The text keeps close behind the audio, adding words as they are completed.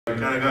I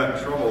kind of got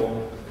in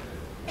trouble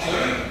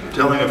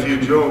telling a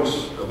few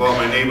jokes about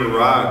my neighbor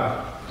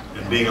Rod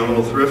and being a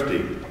little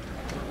thrifty.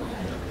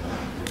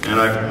 And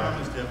I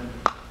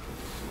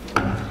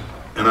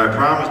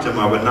promised him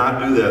I would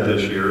not do that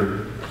this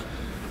year.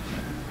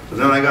 But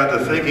then I got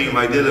to thinking, if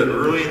I did it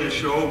early in the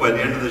show, by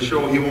the end of the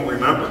show, he won't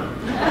remember.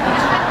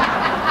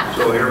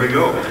 So here we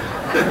go.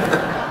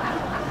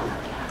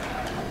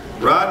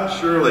 Rod and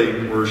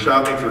Shirley were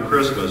shopping for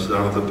Christmas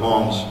down at the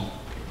Palms.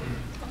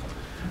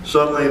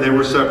 Suddenly they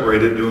were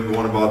separated,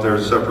 going about their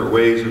separate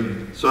ways,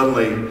 and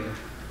suddenly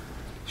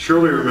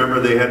Shirley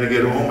remembered they had to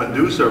get home and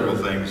do several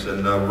things.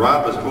 And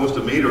Rod was supposed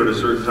to meet her at a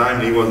certain time,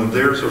 and he wasn't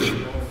there, so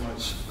she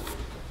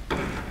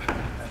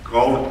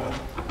called him.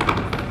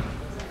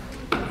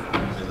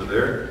 Is it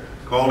there?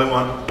 Called him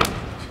on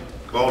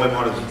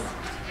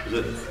his, is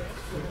it?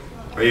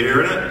 Are you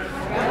hearing it?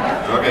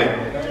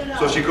 Okay.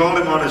 So she called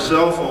him on his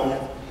cell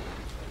phone,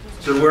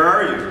 said, "Where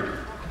are you?"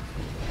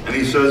 And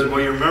he says, "Well,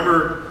 you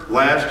remember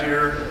last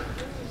year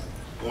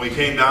when we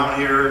came down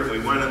here, we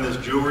went in this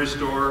jewelry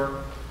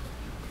store,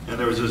 and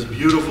there was this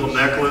beautiful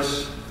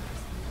necklace,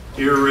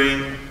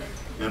 earring,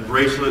 and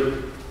bracelet,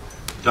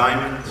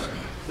 diamonds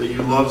that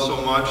you love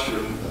so much,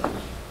 and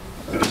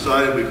we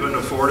decided we couldn't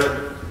afford it?"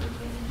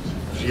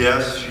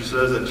 "Yes," she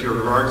says, and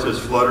her heart says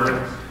fluttering.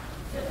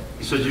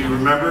 He says, "You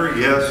remember?"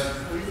 "Yes."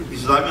 He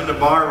says, "I'm in the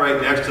bar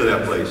right next to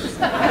that place."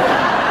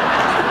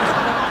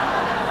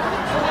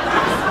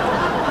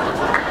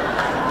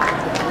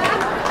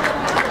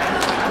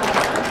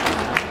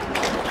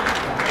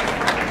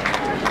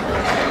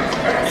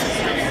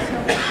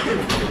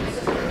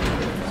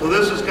 So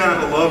this is kind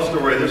of a love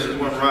story. This is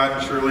when Rod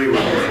and Shirley,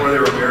 before they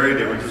were married,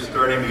 they were just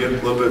starting to get a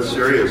little bit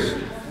serious.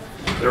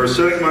 They were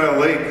sitting by a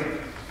lake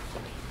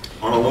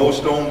on a low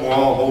stone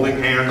wall, holding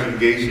hands and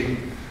gazing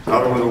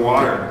out over the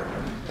water.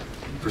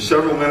 For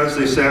several minutes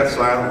they sat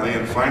silently,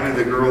 and finally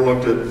the girl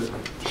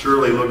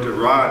Shirley looked at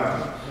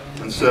Rod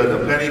and said, "A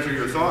penny for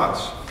your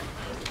thoughts."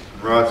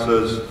 And Rod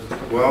says,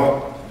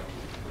 "Well,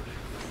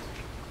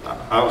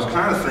 I was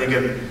kind of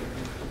thinking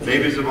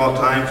maybe it's about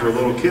time for a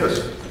little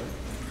kiss."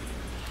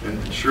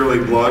 And Shirley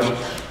blushed,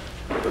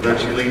 but then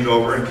she leaned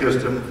over and kissed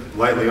him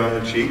lightly on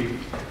the cheek.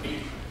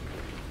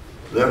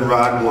 Then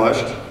Rod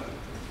blushed,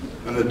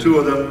 and the two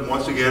of them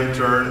once again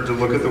turned to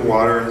look at the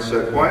water and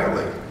sat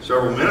quietly.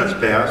 Several minutes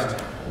passed,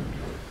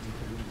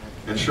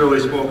 and Shirley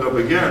spoke up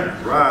again.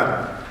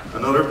 "Rod,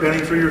 another penny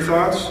for your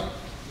thoughts?"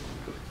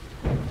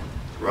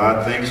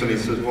 Rod thinks, and he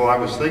says, "Well, I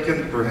was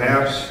thinking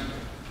perhaps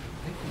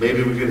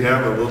maybe we could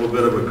have a little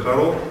bit of a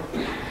cuddle."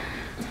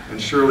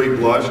 And Shirley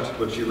blushed,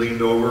 but she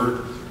leaned over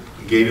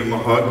and gave him a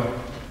hug.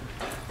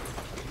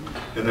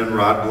 And then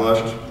Rod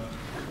blushed.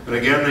 And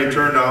again they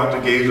turned out to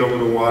gaze over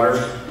the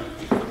water.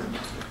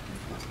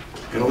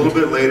 And a little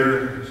bit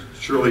later,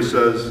 Shirley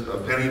says, "A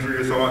penny for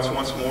your thoughts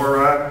once more,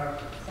 Rod?"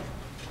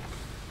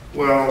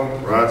 "Well,"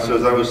 Rod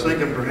says, "I was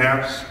thinking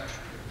perhaps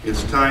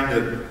it's time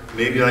that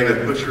maybe I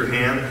could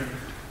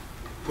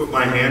put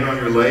my hand on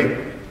your leg."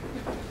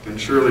 And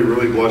Shirley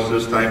really blushed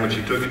this time, but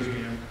she took his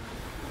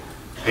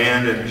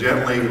hand and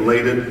gently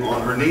laid it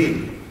on her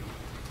knee.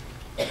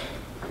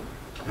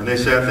 And they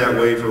sat that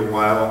way for a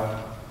while.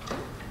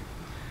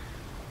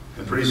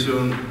 And pretty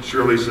soon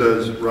Shirley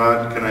says,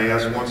 "Rod, can I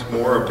ask once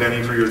more, a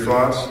penny for your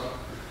thoughts?"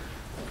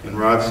 And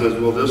Rod says,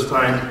 "Well, this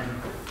time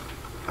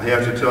I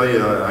have to tell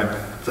you, I'm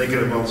thinking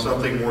about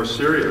something more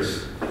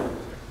serious."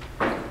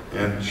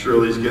 And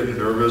Shirley's getting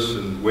nervous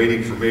and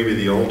waiting for maybe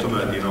the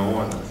ultimate, you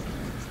know. And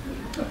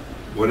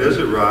 "What is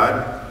it,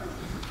 Rod?"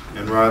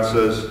 And Rod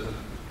says,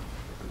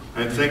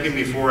 "I'm thinking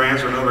before I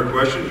answer another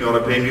question, you ought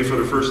to pay me for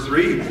the first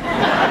three."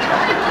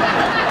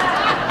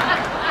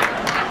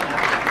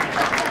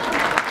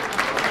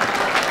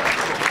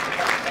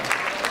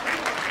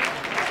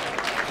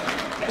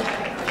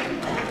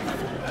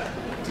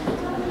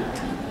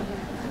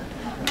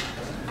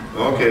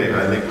 Okay,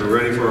 I think we're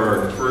ready for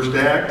our first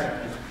act,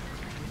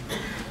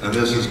 and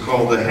this is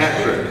called the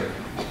hat trick.